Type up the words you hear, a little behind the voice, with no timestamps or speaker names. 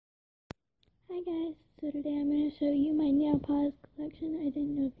Hi guys, so today I'm going to show you my nail polish collection. I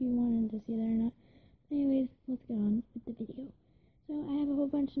didn't know if you wanted to see that or not. Anyways, let's get on with the video. So I have a whole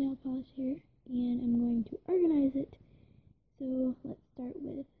bunch of nail polish here, and I'm going to organize it. So let's start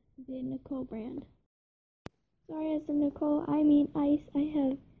with the Nicole brand. Sorry, I said Nicole, I mean Ice. I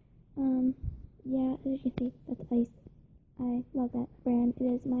have, yeah, as you can see, that's Ice. I love that brand. It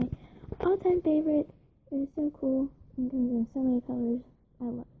is my all-time favorite. It is so cool. It comes in so many colors. I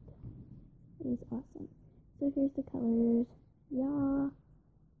love it. It is awesome. So here's the colors. Yeah,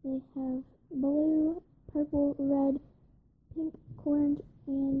 they have blue, purple, red, pink, orange,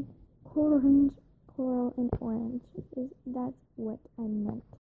 and coral, and orange. That's what I meant.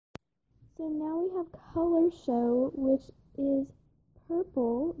 So now we have Color Show, which is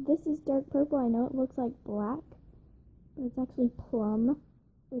purple. This is dark purple. I know it looks like black, but it's actually plum,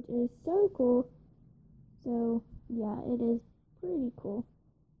 which is so cool. So yeah, it is pretty cool.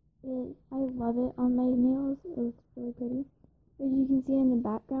 I love it on my nails. It looks really pretty. As you can see in the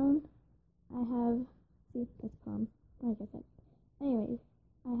background, I have, see, that's plum, like I said. Anyways,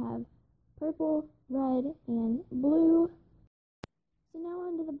 I have purple, red, and blue. So now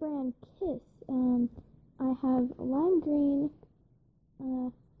onto the brand Kiss. I have lime green,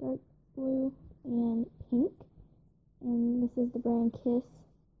 dark blue, and pink. And this is the brand Kiss.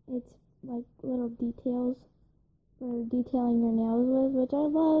 It's like little details for detailing your nails with, which I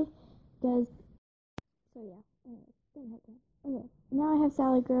love, because, so yeah, anyways, didn't hurt that. Okay, now I have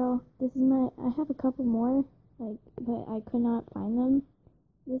Salad Girl. I have a couple more, but I could not find them.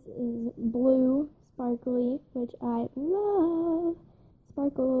 This is blue, sparkly, which I love,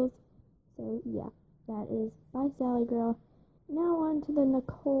 sparkles, so yeah, that is by Salad Girl. Now on to the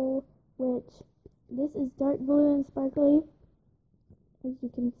Nicole, which, this is dark blue and sparkly. As you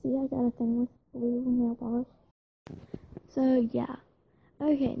can see, I got a thing with blue nail polish. So yeah.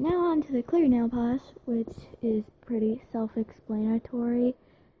 Okay, now on to the clear nail polish, which is pretty self-explanatory.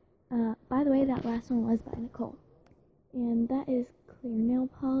 By the way, that last one was by Nicole. And that is clear nail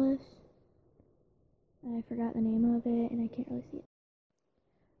polish. I forgot the name of it, and I can't really see it.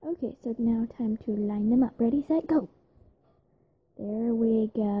 Okay, so now time to line them up. Ready, set, go! There we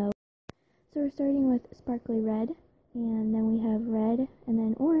go. So we're starting with sparkly red, and then we have red, and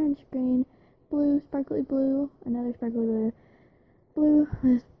then orange, green, blue, sparkly blue, another sparkly blue, blue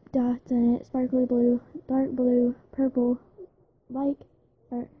with dots in it, sparkly blue, dark blue, purple,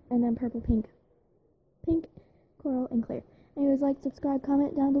 and then purple, pink, coral, and clear. Anyways, like, subscribe,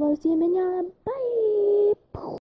 comment down below. See you, Minya. Bye!